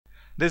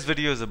This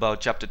video is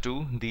about Chapter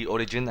 2, the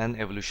origin and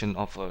evolution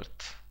of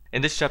Earth.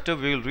 In this chapter,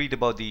 we will read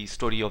about the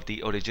story of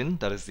the origin,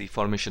 that is the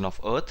formation of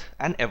Earth,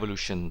 and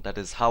evolution, that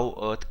is how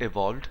Earth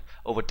evolved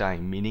over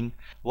time, meaning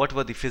what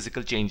were the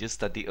physical changes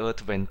that the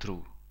Earth went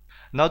through.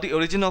 Now, the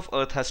origin of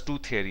Earth has two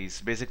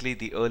theories, basically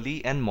the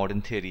early and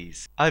modern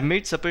theories. I've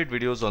made separate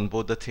videos on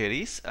both the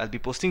theories. I'll be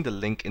posting the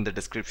link in the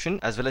description,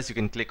 as well as you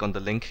can click on the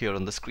link here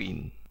on the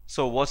screen.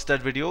 So watch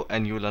that video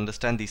and you will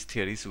understand these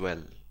theories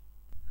well.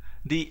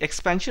 The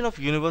expansion of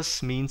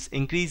universe means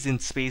increase in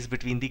space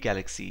between the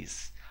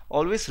galaxies.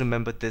 Always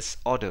remember this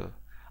order.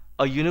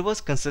 A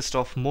universe consists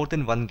of more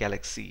than one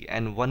galaxy,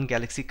 and one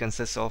galaxy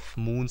consists of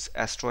moons,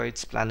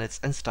 asteroids, planets,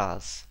 and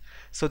stars.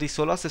 So the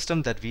solar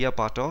system that we are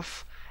part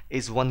of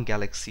is one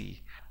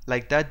galaxy.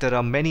 Like that, there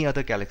are many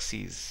other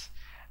galaxies.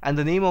 And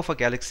the name of a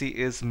galaxy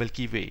is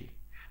Milky Way.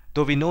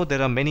 Though we know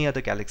there are many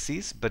other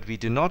galaxies, but we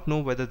do not know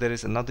whether there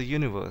is another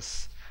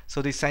universe.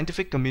 So the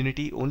scientific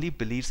community only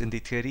believes in the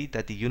theory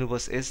that the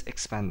universe is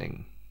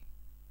expanding.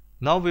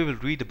 Now we will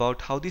read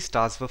about how the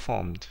stars were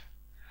formed.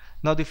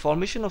 Now the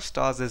formation of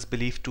stars is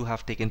believed to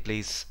have taken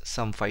place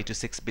some 5 to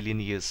 6 billion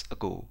years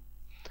ago.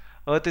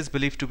 Earth is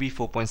believed to be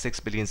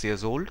 4.6 billion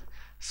years old,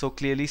 so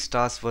clearly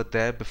stars were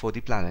there before the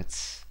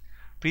planets.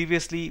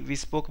 Previously, we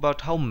spoke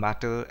about how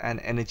matter and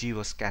energy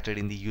were scattered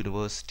in the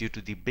universe due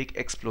to the big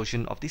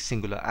explosion of the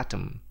singular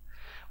atom.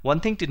 One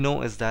thing to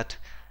know is that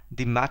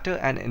the matter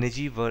and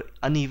energy were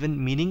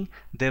uneven, meaning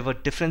there were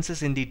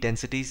differences in the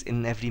densities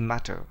in every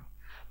matter.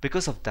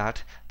 Because of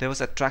that, there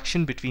was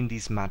attraction between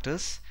these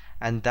matters,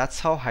 and that's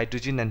how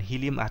hydrogen and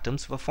helium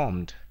atoms were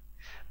formed.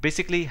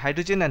 Basically,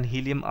 hydrogen and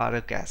helium are a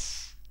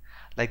gas.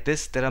 Like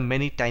this, there are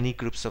many tiny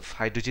groups of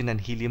hydrogen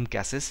and helium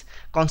gases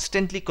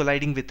constantly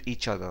colliding with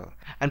each other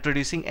and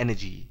producing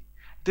energy.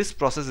 This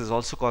process is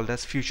also called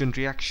as fusion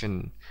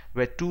reaction,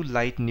 where two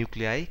light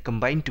nuclei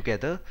combine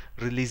together,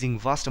 releasing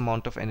vast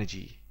amount of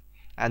energy.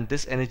 And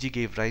this energy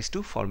gave rise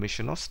to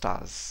formation of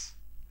stars.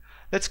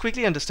 Let's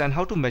quickly understand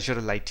how to measure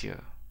a light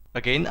year.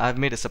 Again, I've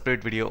made a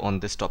separate video on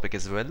this topic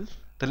as well.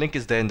 The link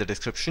is there in the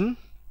description.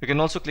 You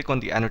can also click on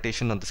the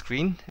annotation on the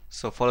screen.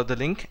 So follow the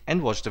link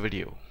and watch the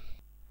video.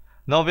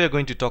 Now we are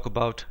going to talk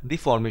about the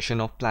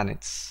formation of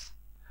planets.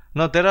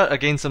 Now there are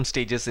again some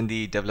stages in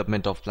the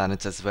development of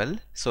planets as well.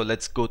 So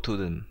let's go through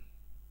them.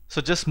 So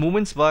just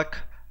moments back,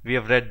 we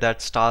have read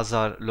that stars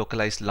are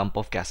localized lump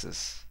of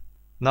gases.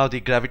 Now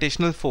the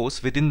gravitational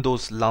force within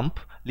those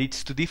lump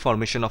leads to the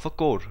formation of a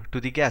core,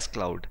 to the gas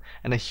cloud,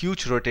 and a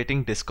huge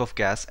rotating disk of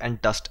gas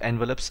and dust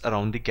envelopes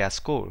around the gas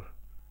core.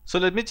 So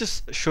let me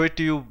just show it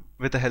to you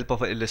with the help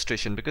of an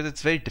illustration, because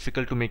it's very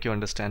difficult to make you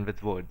understand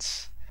with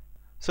words.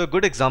 So a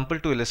good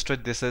example to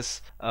illustrate this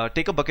is,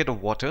 take a bucket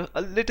of water,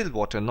 a little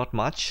water, not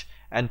much,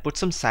 and put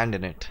some sand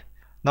in it.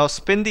 Now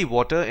spin the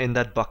water in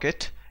that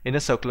bucket in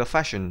a circular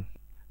fashion.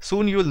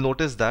 Soon you will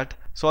notice that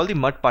all the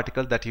mud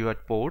particle that you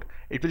had poured,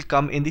 it will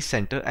come in the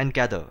center and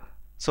gather.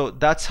 So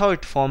that's how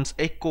it forms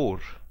a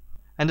core.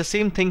 And the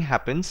same thing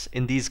happens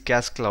in these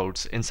gas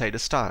clouds inside a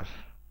star.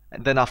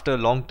 And then after a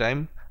long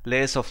time,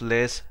 layers of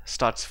layers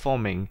starts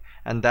forming,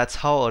 and that's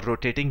how a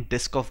rotating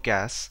disk of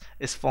gas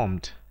is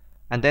formed.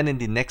 And then in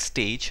the next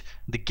stage,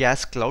 the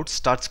gas cloud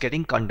starts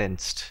getting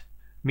condensed,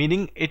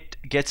 meaning it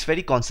gets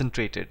very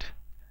concentrated.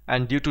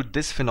 And due to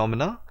this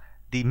phenomena,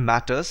 the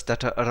matters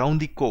that are around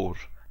the core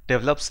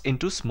develops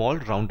into small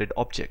rounded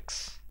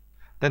objects.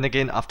 Then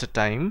again, after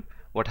time,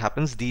 what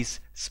happens,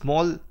 these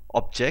small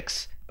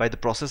objects, by the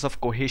process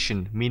of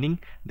cohesion, meaning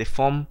they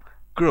form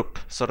group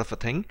sort of a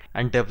thing,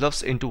 and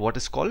develops into what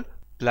is called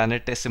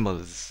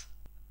planetesimals.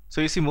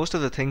 So you see, most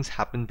of the things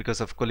happen because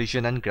of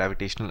collision and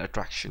gravitational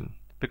attraction.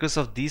 Because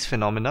of these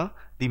phenomena,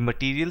 the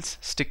materials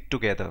stick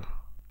together,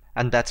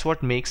 and that's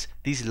what makes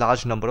these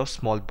large number of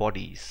small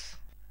bodies.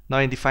 Now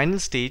in the final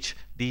stage,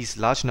 these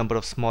large number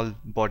of small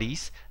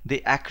bodies, they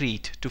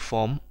accrete to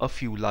form a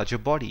few larger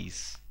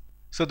bodies.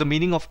 So the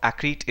meaning of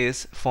accrete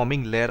is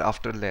forming layer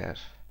after layer.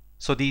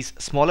 So these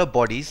smaller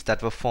bodies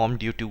that were formed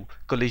due to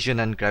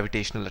collision and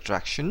gravitational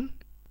attraction,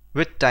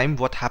 with time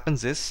what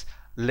happens is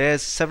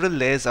several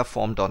layers are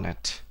formed on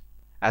it.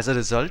 As a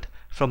result,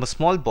 from a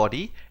small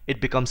body,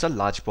 it becomes a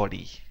large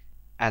body.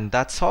 And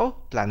that's how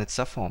planets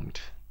are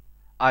formed.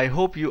 I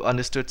hope you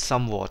understood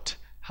somewhat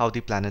how the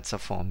planets are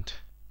formed.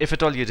 If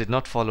at all you did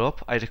not follow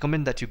up, I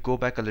recommend that you go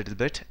back a little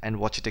bit and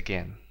watch it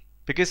again,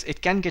 because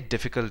it can get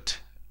difficult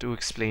to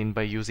explain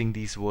by using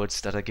these words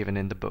that are given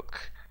in the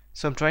book.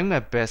 So I'm trying my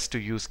best to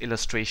use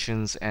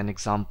illustrations and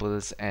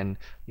examples and,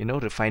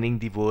 refining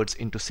the words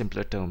into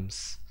simpler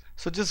terms.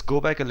 So just go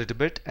back a little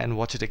bit and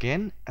watch it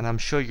again, and I'm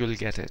sure you'll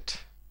get it.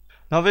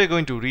 Now we're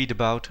going to read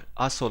about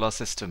our solar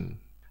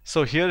system.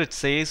 So here it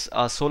says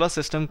our solar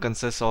system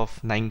consists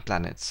of 9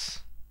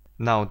 planets.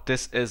 Now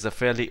this is a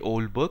fairly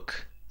old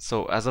book.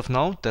 So as of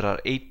now, there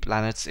are 8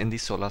 planets in the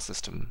solar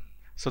system.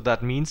 So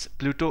that means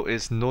Pluto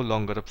is no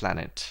longer a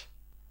planet.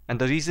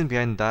 And the reason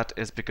behind that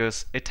is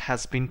because it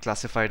has been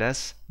classified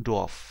as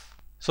dwarf.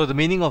 So the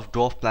meaning of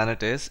dwarf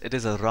planet is, it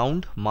is a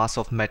round mass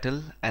of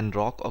metal and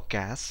rock or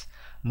gas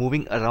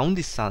moving around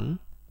the sun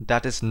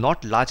that is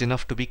not large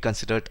enough to be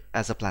considered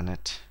as a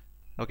planet.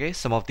 Okay,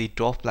 some of the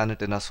dwarf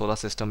planets in our solar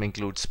system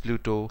includes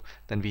Pluto,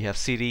 then we have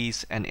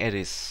Ceres and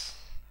Eris.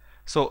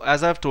 So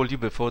as I've told you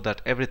before,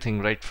 that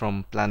everything right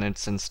from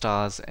planets and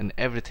stars and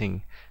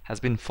everything has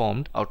been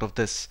formed out of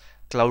this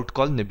cloud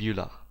called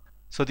nebula.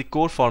 So the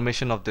core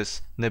formation of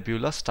this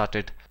nebula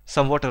started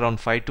somewhat around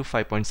 5 to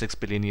 5.6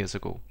 billion years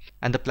ago,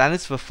 and the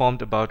planets were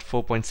formed about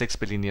 4.6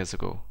 billion years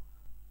ago.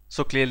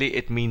 So clearly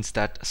it means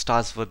that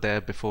stars were there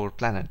before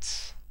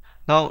planets.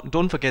 Now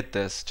don't forget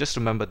this, just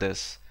remember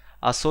this.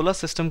 Our solar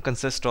system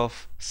consists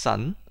of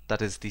Sun,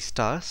 that is the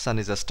star. Sun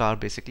is a star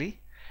basically,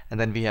 and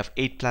then we have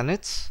 8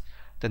 planets,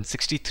 then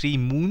 63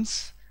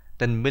 moons,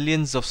 then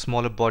millions of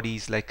smaller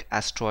bodies like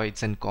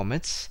asteroids and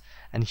comets,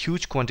 and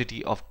huge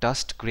quantity of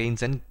dust,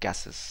 grains and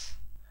gases.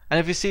 And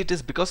if you see, it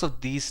is because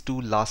of these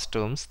two last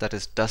terms, that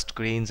is dust,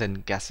 grains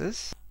and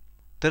gases,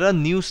 there are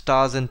new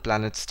stars and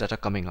planets that are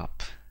coming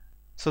up.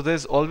 So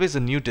there's always a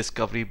new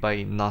discovery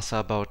by NASA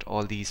about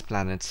all these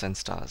planets and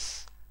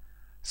stars.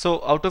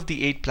 So out of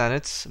the 8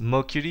 planets,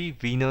 Mercury,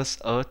 Venus,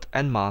 Earth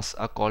and Mars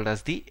are called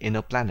as the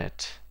inner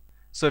planet.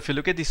 So if you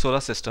look at the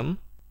solar system,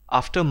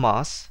 after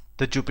Mars,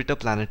 the Jupiter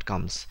planet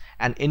comes,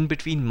 and in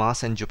between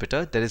Mars and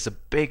Jupiter there is a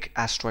big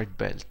asteroid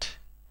belt.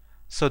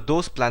 So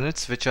those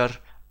planets which are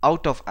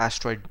out of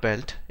asteroid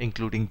belt,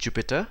 including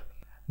Jupiter,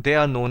 they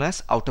are known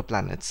as outer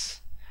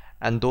planets,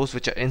 and those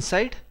which are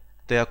inside,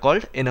 they are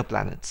called inner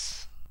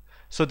planets.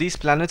 So these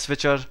planets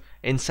which are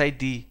inside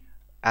the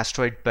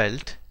asteroid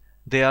belt,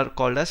 they are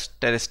called as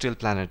terrestrial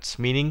planets,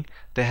 meaning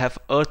they have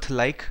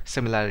Earth-like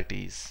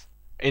similarities.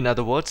 In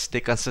other words,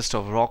 they consist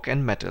of rock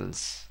and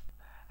metals.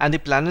 And the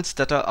planets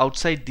that are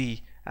outside the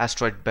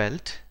asteroid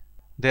belt,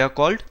 they are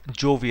called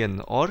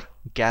Jovian or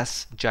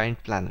gas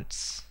giant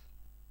planets.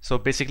 So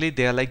basically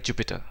they are like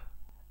Jupiter,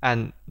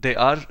 and they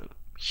are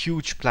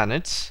huge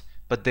planets,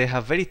 but they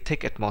have very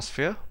thick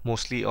atmosphere,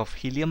 mostly of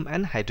helium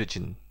and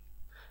hydrogen.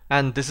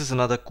 And this is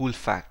another cool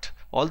fact.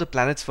 All the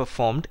planets were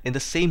formed in the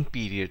same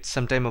period,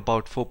 sometime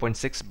about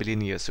 4.6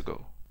 billion years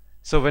ago.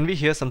 So when we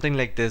hear something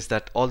like this,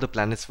 that all the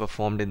planets were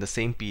formed in the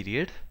same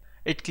period,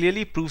 it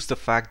clearly proves the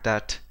fact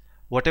that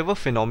whatever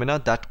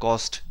phenomena that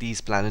caused these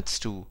planets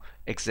to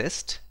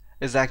exist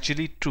is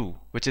actually true,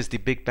 which is the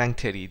Big Bang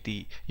theory,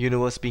 the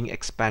universe being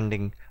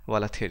expanding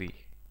wala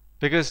theory.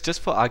 Because just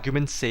for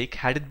argument's sake,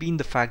 had it been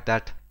the fact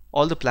that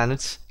all the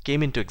planets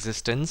came into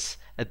existence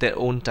at their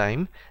own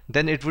time,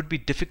 then it would be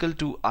difficult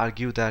to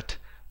argue that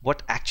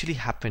what actually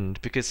happened,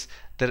 because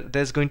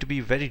there's going to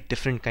be very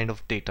different kind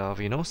of data.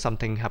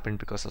 Something happened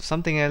because of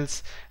something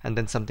else, and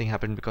then something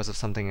happened because of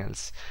something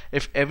else.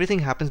 If everything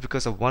happens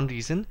because of one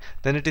reason,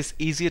 then it is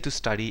easier to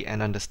study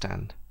and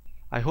understand.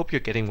 I hope you're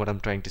getting what I'm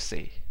trying to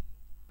say.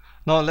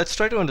 Now let's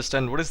try to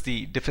understand what is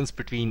the difference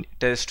between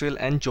terrestrial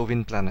and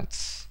Jovian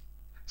planets.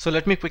 So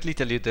let me quickly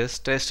tell you this.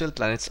 Terrestrial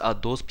planets are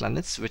those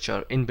planets which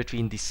are in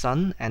between the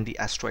Sun and the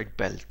asteroid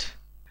belt.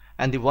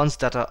 And the ones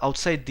that are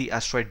outside the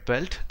asteroid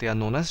belt, they are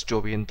known as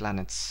Jovian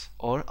planets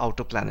or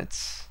outer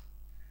planets.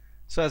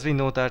 So as we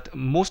know that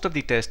most of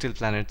the terrestrial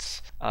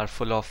planets are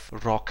full of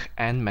rock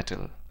and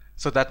metal.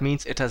 So that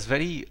means it has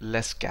very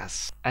less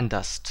gas and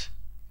dust.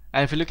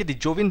 And if you look at the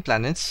Jovian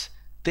planets,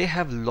 they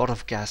have a lot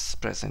of gas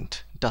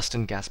present, dust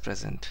and gas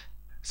present.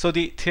 So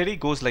the theory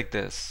goes like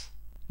this.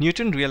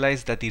 Newton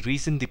realized that the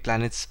reason the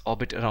planets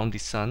orbit around the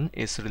Sun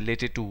is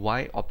related to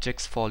why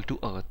objects fall to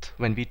Earth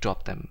when we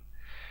drop them.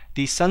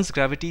 The Sun's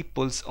gravity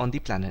pulls on the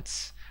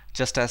planets,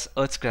 just as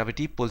Earth's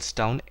gravity pulls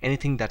down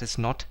anything that is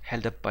not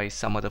held up by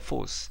some other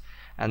force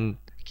and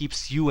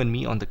keeps you and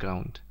me on the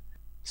ground.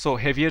 So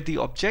heavier the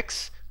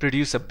objects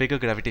produce a bigger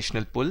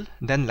gravitational pull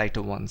than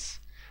lighter ones.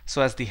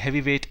 So as the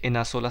heavyweight in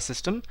our solar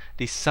system,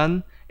 the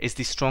Sun is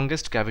the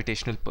strongest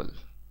gravitational pull.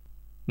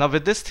 Now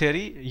with this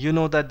theory, you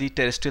know that the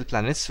terrestrial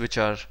planets which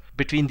are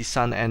between the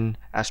Sun and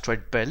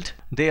asteroid belt,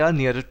 they are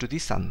nearer to the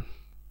Sun.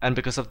 And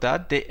because of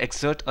that, they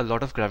exert a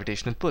lot of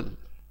gravitational pull.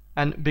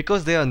 And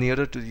because they are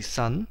nearer to the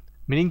Sun,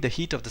 meaning the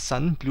heat of the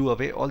Sun blew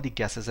away all the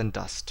gases and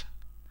dust.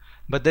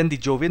 But then the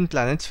Jovian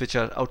planets which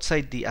are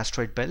outside the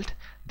asteroid belt,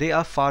 they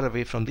are far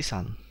away from the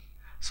Sun.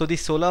 So the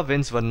solar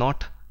winds were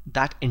not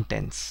that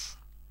intense.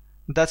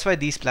 That's why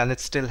these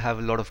planets still have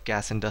a lot of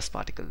gas and dust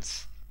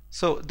particles.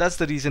 So that's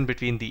the reason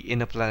between the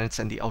inner planets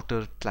and the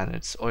outer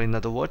planets, or in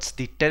other words,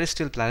 the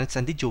terrestrial planets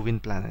and the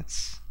Jovian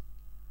planets.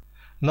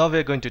 Now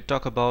we're going to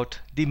talk about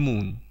the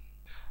Moon.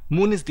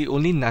 Moon is the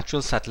only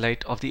natural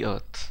satellite of the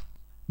Earth,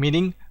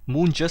 meaning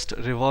Moon just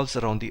revolves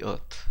around the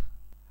Earth.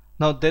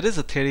 Now there is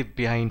a theory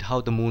behind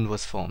how the Moon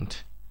was formed.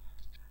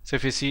 So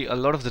if you see, a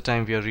lot of the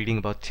time we are reading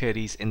about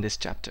theories in this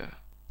chapter.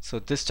 So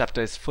this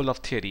chapter is full of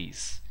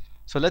theories.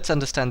 So let's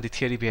understand the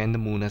theory behind the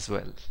Moon as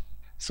well.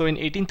 So in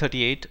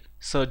 1838,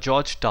 Sir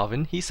George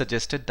Darwin, he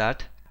suggested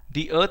that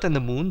the Earth and the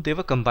Moon, they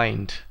were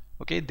combined.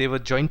 Okay, they were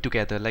joined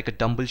together like a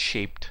dumbbell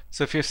shaped.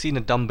 So if you've seen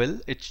a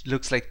dumbbell, it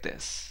looks like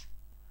this.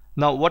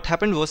 Now what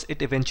happened was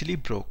it eventually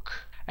broke,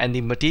 and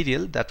the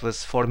material that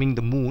was forming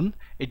the Moon,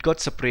 it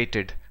got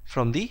separated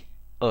from the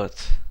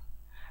Earth.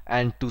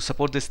 And to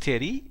support this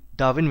theory,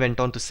 Darwin went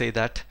on to say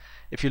that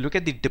if you look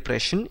at the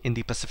depression in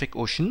the Pacific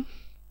Ocean,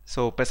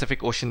 so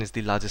Pacific Ocean is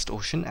the largest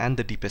ocean and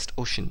the deepest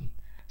ocean.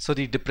 So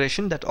the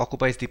depression that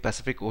occupies the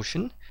Pacific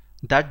Ocean,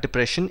 that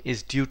depression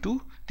is due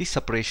to the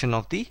separation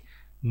of the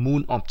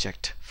moon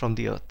object from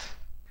the Earth.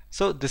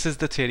 So this is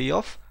the theory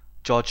of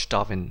George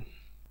Darwin.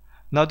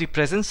 Now the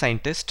present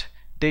scientists,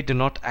 they do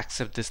not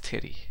accept this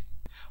theory.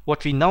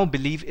 What we now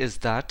believe is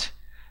that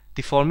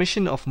the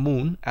formation of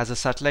moon as a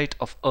satellite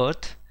of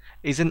Earth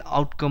is an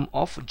outcome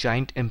of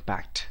giant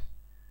impact.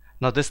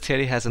 Now this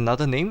theory has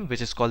another name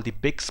which is called the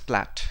Big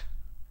Splat.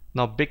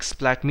 Now Big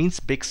Splat means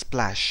big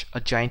splash, a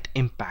giant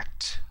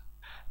impact.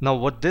 Now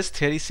what this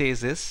theory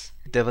says is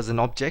there was an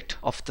object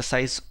of the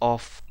size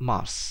of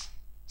Mars.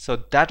 So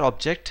that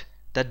object,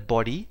 that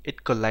body,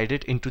 it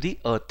collided into the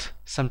Earth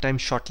sometime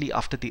shortly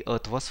after the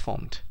Earth was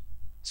formed.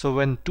 So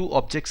when two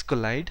objects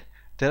collide,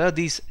 there are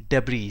these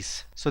debris.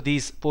 So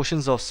these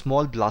portions of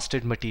small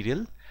blasted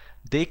material,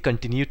 they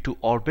continue to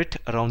orbit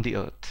around the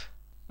Earth.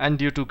 And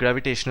due to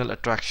gravitational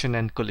attraction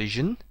and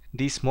collision,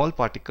 these small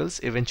particles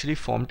eventually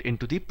formed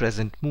into the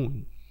present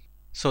moon.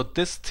 So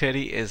this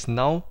theory is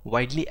now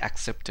widely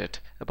accepted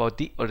about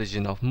the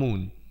origin of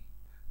moon.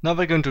 Now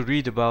we're going to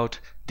read about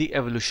the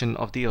evolution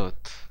of the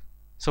Earth.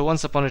 So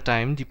once upon a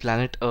time, the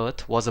planet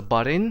Earth was a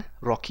barren,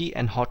 rocky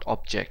and hot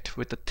object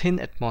with a thin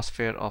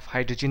atmosphere of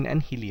hydrogen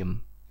and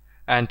helium.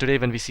 And today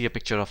when we see a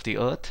picture of the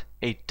Earth,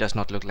 it does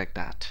not look like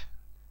that.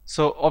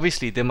 So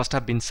obviously there must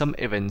have been some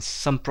events,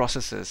 some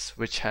processes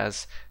which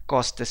has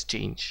caused this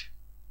change.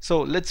 So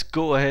let's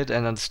go ahead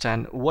and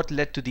understand what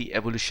led to the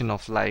evolution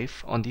of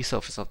life on the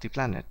surface of the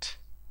planet.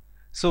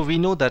 So we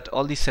know that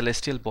all the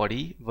celestial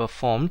body were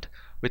formed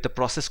with a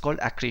process called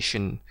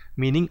accretion,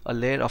 meaning a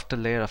layer after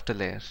layer after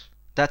layer.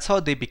 That's how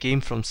they became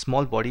from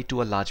small body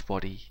to a large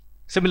body.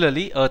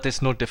 Similarly, Earth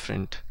is no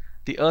different.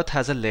 The Earth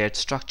has a layered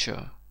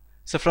structure.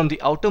 So from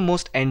the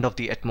outermost end of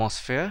the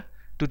atmosphere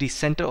to the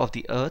center of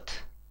the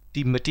Earth,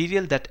 the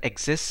material that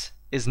exists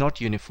is not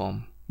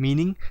uniform,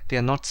 meaning they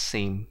are not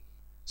same.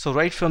 So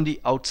right from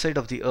the outside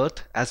of the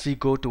Earth, as we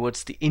go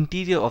towards the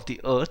interior of the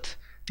Earth,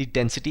 the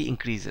density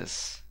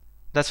increases.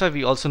 That's why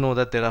we also know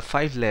that there are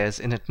 5 layers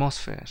in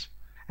atmosphere.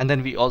 And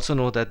then we also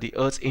know that the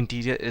Earth's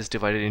interior is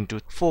divided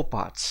into 4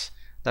 parts.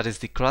 That is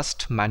the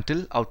crust,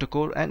 mantle, outer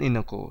core and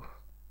inner core.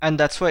 And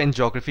that's why in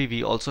geography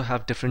we also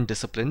have different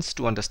disciplines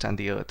to understand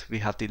the Earth. We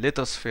have the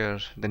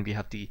lithosphere, then we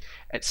have the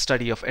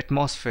study of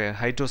atmosphere,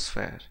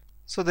 hydrosphere.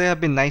 So they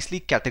have been nicely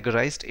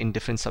categorized in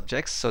different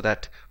subjects so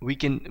that we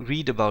can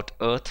read about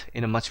Earth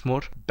in a much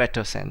more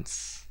better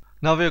sense.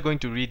 Now we are going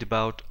to read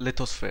about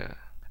lithosphere.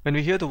 When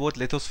we hear the word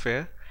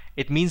lithosphere,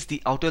 it means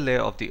the outer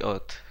layer of the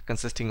Earth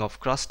consisting of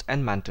crust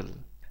and mantle.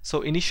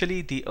 So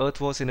initially the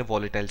Earth was in a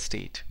volatile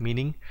state,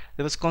 meaning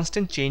there was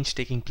constant change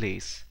taking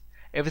place.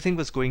 Everything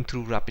was going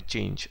through rapid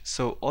change,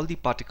 so all the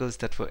particles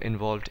that were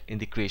involved in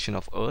the creation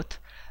of Earth,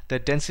 their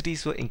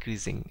densities were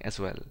increasing as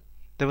well.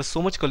 There was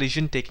so much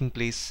collision taking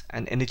place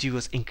and energy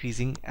was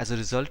increasing. As a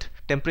result,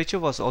 temperature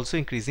was also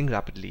increasing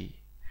rapidly.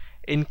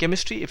 In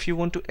chemistry, if you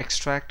want to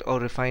extract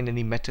or refine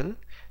any metal,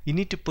 you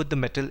need to put the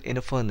metal in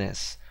a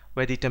furnace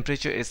where the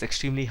temperature is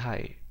extremely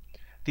high.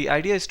 The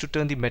idea is to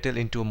turn the metal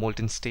into a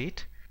molten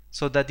state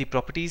so that the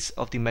properties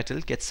of the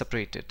metal get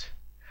separated.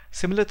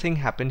 Similar thing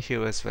happened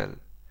here as well.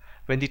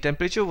 When the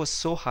temperature was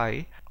so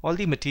high, all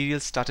the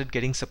materials started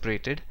getting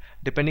separated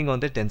depending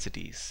on their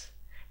densities.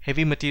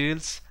 Heavy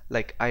materials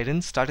like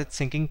iron started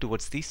sinking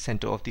towards the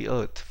center of the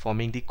Earth,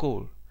 forming the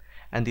core,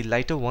 and the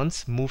lighter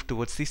ones moved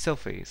towards the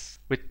surface.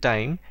 With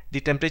time, the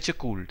temperature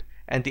cooled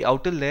and the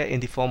outer layer in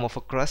the form of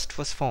a crust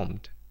was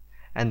formed.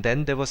 And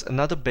then there was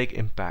another big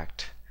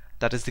impact,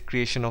 that is the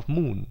creation of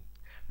moon,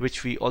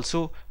 which we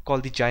also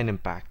call the giant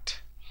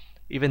impact.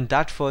 Even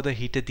that further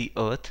heated the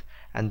Earth,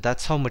 and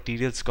that's how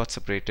materials got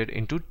separated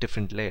into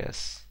different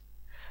layers.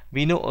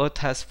 We know Earth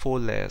has 4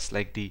 layers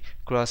like the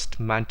crust,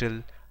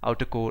 mantle,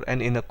 outer core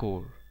and inner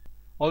core.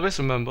 Always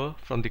remember,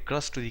 from the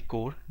crust to the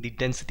core, the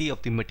density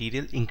of the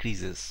material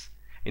increases.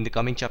 In the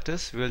coming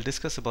chapters, we will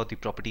discuss about the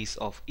properties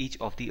of each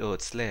of the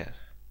Earth's layer.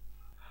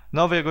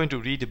 Now we are going to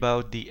read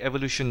about the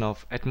evolution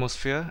of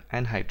atmosphere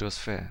and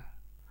hydrosphere.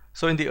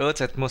 So in the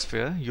Earth's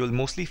atmosphere, you will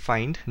mostly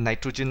find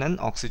nitrogen and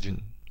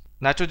oxygen.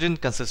 Nitrogen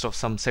consists of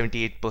some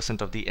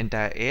 78% of the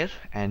entire air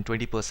and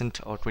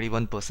 20% or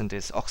 21%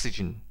 is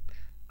oxygen.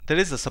 There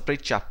is a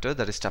separate chapter,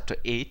 that is chapter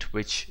 8,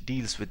 which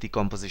deals with the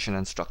composition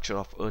and structure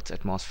of Earth's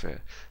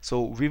atmosphere.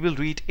 So we will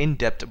read in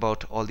depth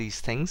about all these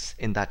things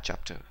in that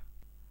chapter.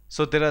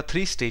 So there are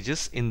 3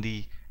 stages in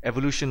the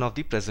evolution of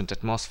the present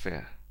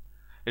atmosphere.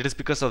 It is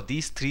because of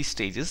these 3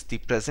 stages the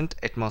present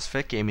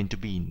atmosphere came into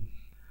being.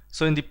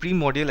 So in the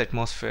primordial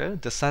atmosphere,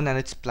 the Sun and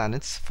its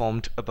planets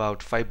formed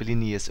about 5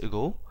 billion years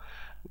ago,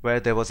 where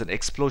there was an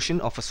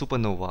explosion of a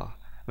supernova,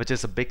 which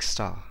is a big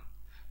star.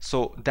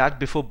 So that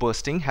before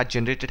bursting had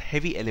generated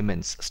heavy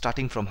elements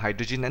starting from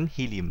hydrogen and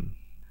helium.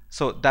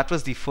 So that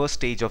was the first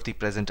stage of the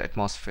present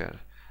atmosphere.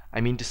 I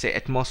mean to say,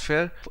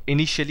 atmosphere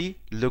initially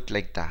looked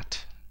like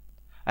that.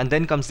 And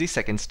then comes the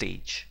second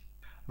stage.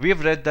 We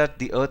have read that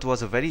the Earth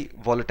was a very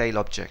volatile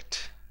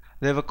object.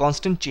 there were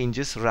constant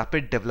changes,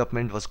 rapid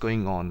development was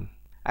going on.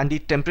 And the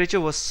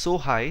temperature was so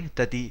high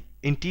that the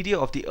interior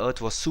of the earth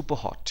was super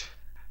hot.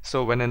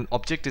 So when an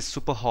object is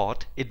super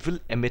hot, it will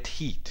emit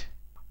heat,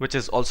 which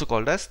is also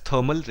called as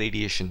thermal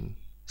radiation.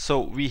 So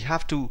we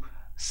have to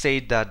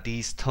say that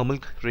these thermal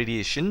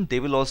radiation,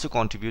 they will also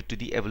contribute to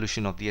the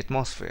evolution of the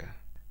atmosphere.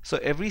 So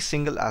every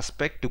single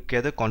aspect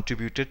together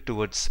contributed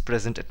towards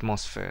present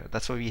atmosphere.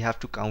 That's why we have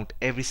to count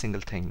every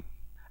single thing.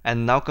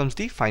 And now comes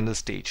the final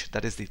stage,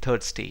 that is the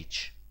third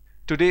stage.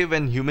 Today,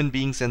 when human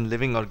beings and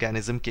living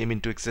organisms came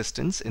into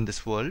existence in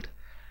this world,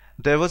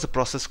 there was a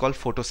process called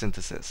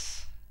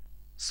photosynthesis.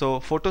 So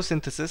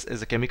photosynthesis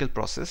is a chemical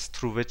process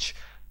through which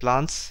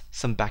plants,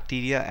 some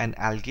bacteria and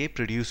algae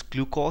produce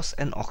glucose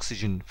and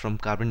oxygen from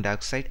carbon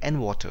dioxide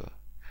and water,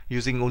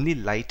 using only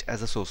light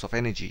as a source of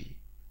energy.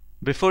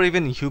 Before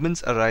even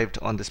humans arrived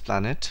on this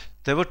planet,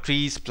 there were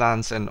trees,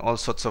 plants and all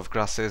sorts of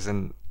grasses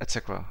and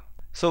etc.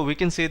 So we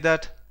can say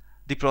that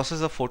the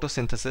process of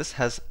photosynthesis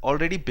has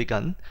already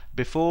begun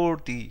before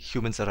the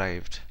humans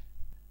arrived.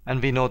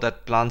 And we know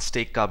that plants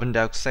take carbon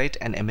dioxide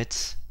and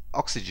emits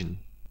oxygen.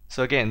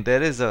 So again,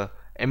 there is a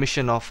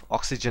emission of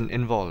oxygen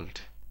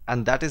involved.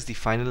 And that is the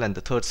final and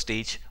the third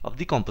stage of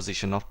the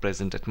composition of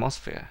present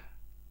atmosphere.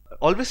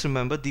 Always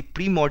remember the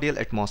primordial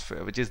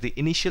atmosphere, which is the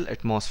initial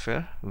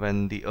atmosphere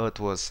when the earth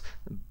was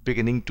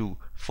beginning to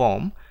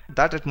form.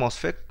 That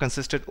atmosphere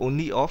consisted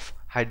only of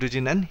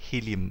hydrogen and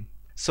helium.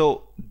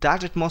 So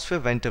that atmosphere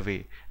went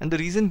away, and the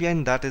reason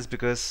behind that is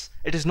because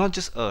it is not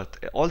just Earth,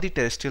 all the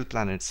terrestrial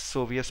planets.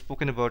 So we have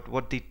spoken about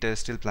what the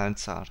terrestrial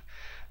planets are.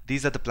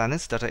 These are the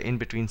planets that are in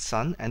between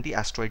Sun and the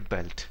asteroid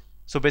belt.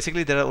 So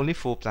basically there are only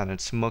 4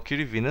 planets: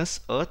 Mercury, Venus,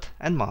 Earth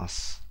and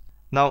Mars.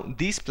 Now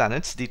these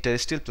planets, the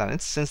terrestrial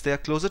planets, since they are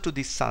closer to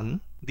the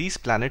Sun, these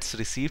planets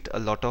received a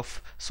lot of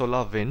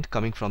solar wind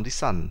coming from the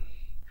Sun.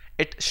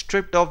 It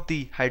stripped off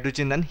the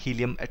hydrogen and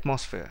helium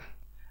atmosphere,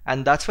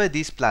 and that's why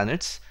these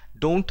planets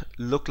don't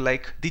look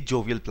like the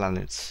jovial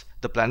planets,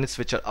 the planets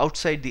which are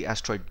outside the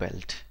asteroid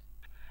belt.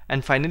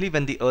 And finally,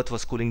 when the Earth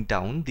was cooling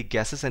down, the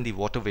gases and the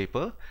water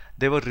vapor,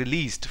 they were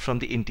released from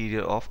the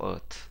interior of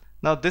Earth.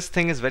 Now this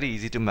thing is very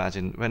easy to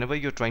imagine. Whenever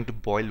you're trying to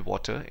boil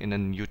water in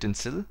an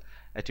utensil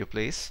at your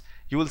place,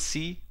 you will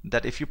see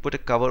that if you put a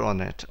cover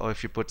on it, or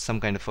if you put some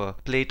kind of a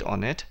plate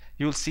on it,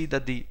 you will see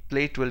that the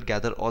plate will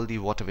gather all the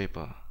water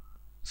vapor.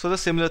 So the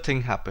similar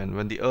thing happened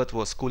when the Earth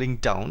was cooling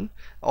down,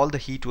 all the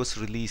heat was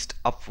released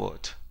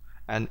upward.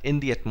 And in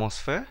the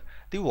atmosphere,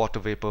 the water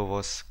vapor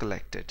was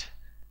collected.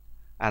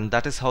 And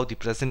that is how the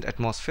present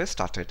atmosphere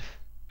started.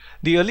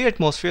 The early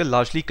atmosphere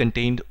largely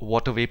contained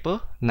water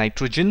vapor,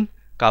 nitrogen,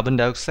 carbon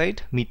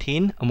dioxide,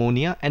 methane,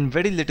 ammonia, and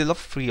very little of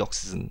free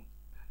oxygen.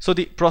 So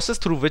the process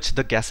through which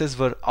the gases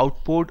were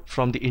outpoured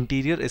from the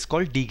interior is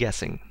called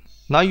degassing.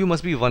 Now you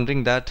must be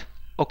wondering that,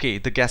 okay,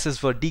 the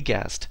gases were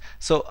degassed,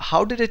 so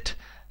how did it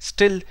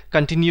still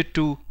continue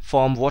to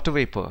form water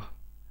vapor?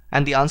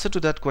 And the answer to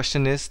that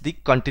question is the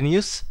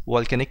continuous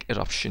volcanic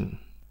eruption.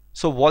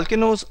 So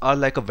volcanoes are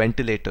like a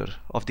ventilator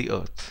of the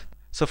Earth.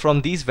 So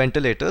from these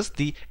ventilators,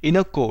 the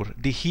inner core,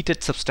 the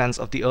heated substance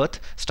of the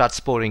Earth, starts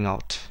pouring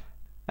out.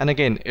 And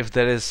again, if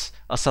there is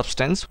a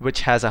substance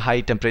which has a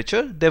high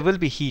temperature, there will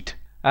be heat.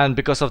 And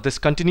because of this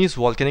continuous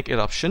volcanic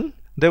eruption,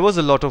 there was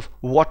a lot of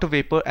water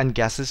vapor and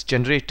gases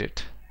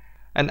generated.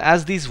 And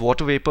as these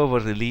water vapor were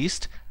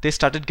released, they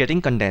started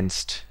getting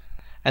condensed.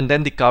 And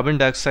then the carbon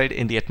dioxide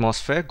in the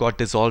atmosphere got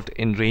dissolved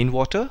in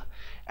rainwater,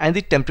 and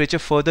the temperature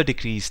further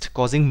decreased,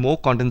 causing more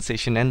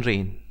condensation and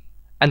rain.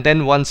 And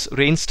then once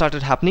rain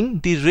started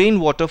happening, the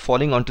rainwater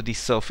falling onto the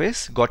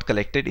surface got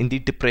collected in the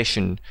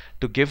depression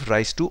to give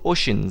rise to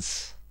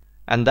oceans.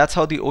 And that's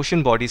how the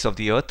ocean bodies of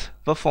the Earth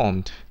were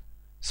formed.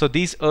 So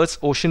these Earth's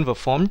oceans were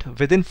formed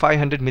within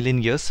 500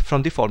 million years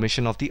from the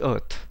formation of the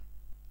Earth.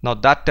 Now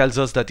that tells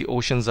us that the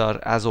oceans are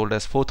as old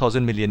as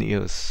 4,000 million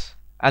years.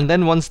 And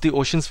then once the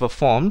oceans were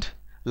formed,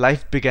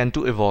 life began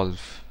to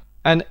evolve.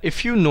 And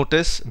if you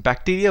notice,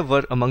 bacteria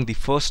were among the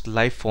first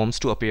life forms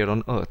to appear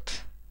on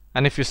Earth.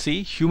 And if you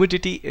see,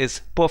 humidity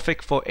is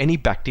perfect for any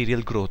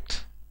bacterial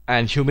growth.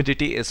 And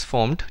humidity is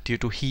formed due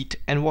to heat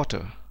and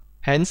water.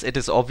 Hence, it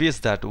is obvious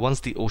that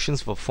once the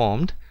oceans were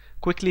formed,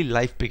 quickly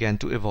life began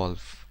to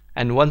evolve.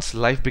 And once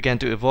life began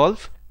to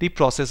evolve, the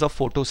process of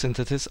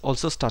photosynthesis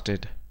also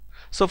started.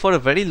 So for a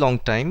very long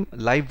time,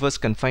 life was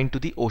confined to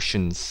the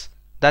oceans.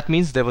 That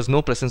means there was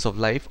no presence of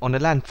life on a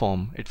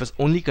landform. It was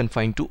only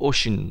confined to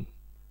ocean.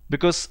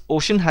 Because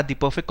ocean had the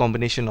perfect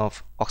combination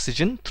of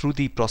oxygen through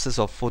the process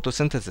of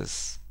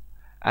photosynthesis.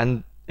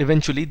 And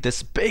eventually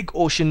this big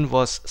ocean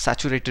was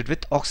saturated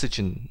with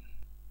oxygen.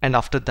 And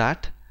after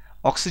that,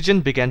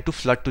 oxygen began to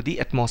flood to the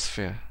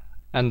atmosphere.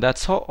 And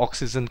that's how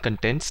oxygen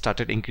content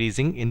started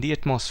increasing in the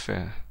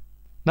atmosphere.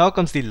 Now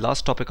comes the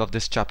last topic of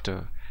this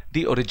chapter,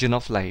 the origin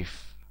of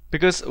life.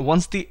 Because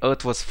once the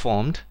Earth was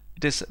formed,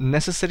 it is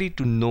necessary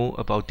to know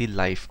about the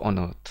life on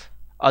Earth.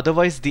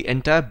 Otherwise, the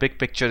entire big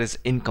picture is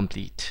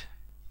incomplete.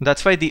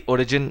 That's why the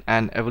origin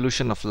and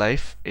evolution of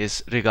life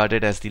is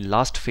regarded as the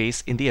last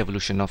phase in the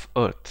evolution of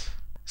Earth.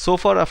 So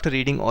far, after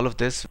reading all of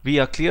this, we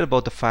are clear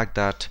about the fact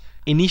that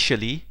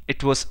initially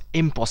it was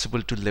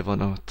impossible to live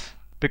on Earth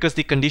because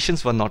the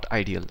conditions were not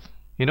ideal.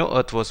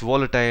 Earth was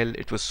volatile,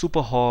 it was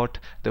super hot,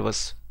 there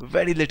was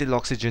very little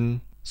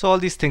oxygen, so all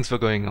these things were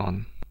going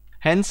on.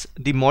 Hence,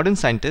 the modern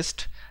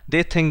scientists,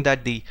 they think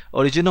that the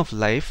origin of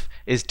life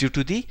is due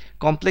to the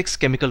complex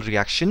chemical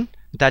reaction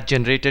that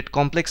generated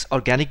complex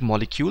organic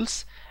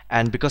molecules,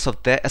 and because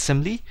of their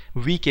assembly,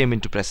 we came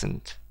into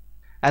present.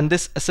 And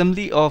this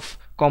assembly of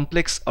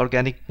complex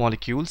organic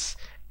molecules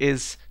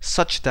is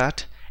such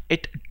that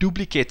it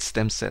duplicates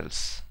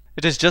themselves.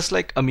 It is just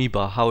like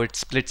amoeba, how it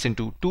splits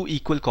into two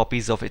equal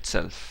copies of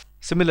itself.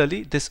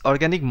 Similarly, this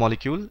organic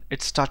molecule,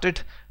 it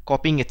started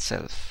copying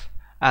itself,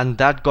 and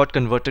that got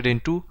converted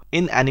into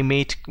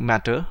inanimate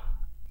matter,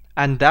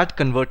 and that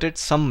converted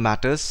some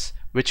matters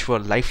which were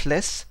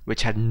lifeless,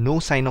 which had no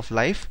sign of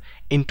life,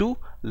 into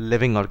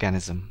living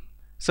organism.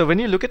 So when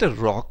you look at a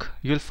rock,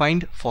 you'll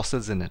find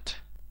fossils in it.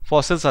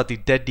 Fossils are the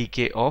dead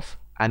decay of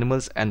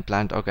animals and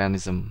plant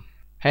organism.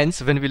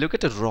 Hence, when we look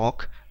at a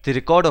rock, the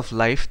record of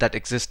life that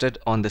existed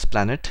on this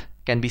planet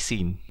can be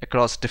seen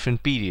across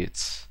different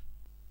periods.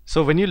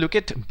 So when you look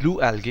at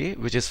blue algae,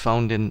 which is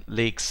found in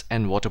lakes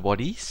and water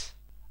bodies,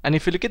 and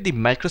if you look at the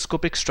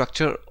microscopic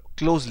structure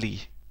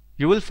closely,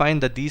 you will find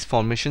that these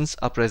formations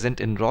are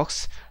present in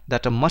rocks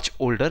that are much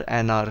older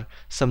and are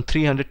some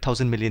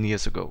 300,000 million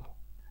years ago.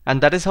 And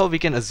that is how we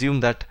can assume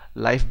that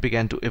life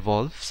began to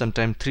evolve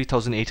sometime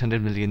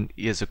 3,800 million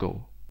years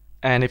ago.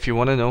 And if you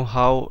want to know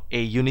how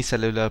a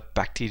unicellular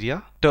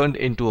bacteria turned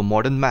into a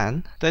modern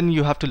man, then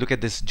you have to look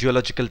at this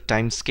geological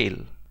time scale.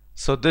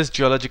 So this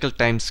geological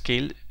time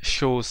scale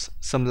shows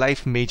some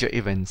life major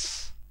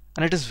events.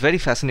 And it is very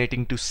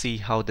fascinating to see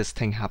how this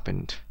thing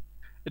happened.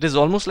 It is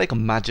almost like a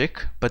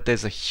magic, but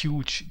there's a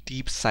huge,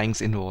 deep science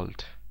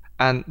involved.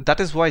 And that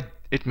is why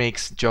it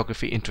makes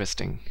geography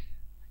interesting.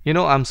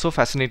 I'm so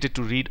fascinated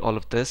to read all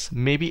of this.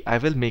 Maybe I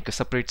will make a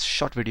separate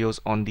short videos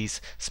on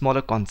these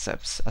smaller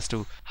concepts as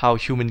to how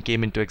human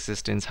came into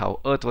existence, how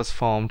Earth was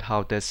formed,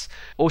 how this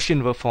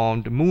ocean were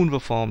formed, moon were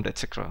formed,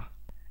 etc.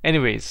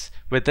 Anyways,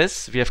 with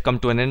this, we have come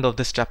to an end of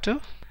this chapter.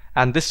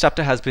 And this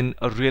chapter has been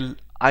a real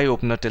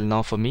eye-opener till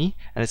now for me.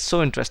 And it's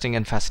so interesting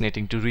and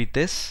fascinating to read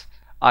this.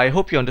 I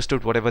hope you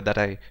understood whatever that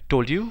I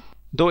told you.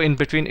 Though in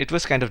between it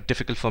was kind of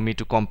difficult for me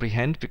to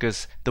comprehend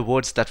because the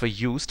words that were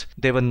used,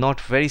 they were not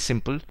very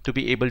simple to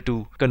be able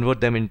to convert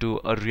them into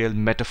a real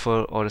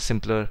metaphor or a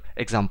simpler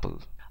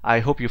example. I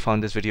hope you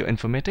found this video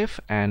informative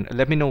and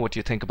let me know what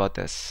you think about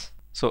this.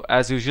 So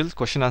as usual,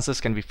 question answers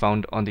can be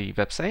found on the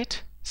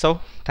website. So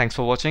thanks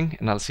for watching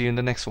and I'll see you in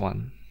the next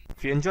one.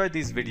 If you enjoyed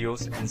these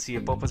videos and see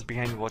a purpose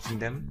behind watching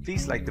them,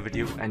 please like the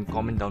video and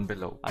comment down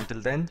below. Until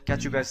then,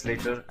 catch you guys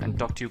later and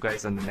talk to you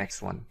guys on the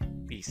next one.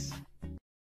 Peace.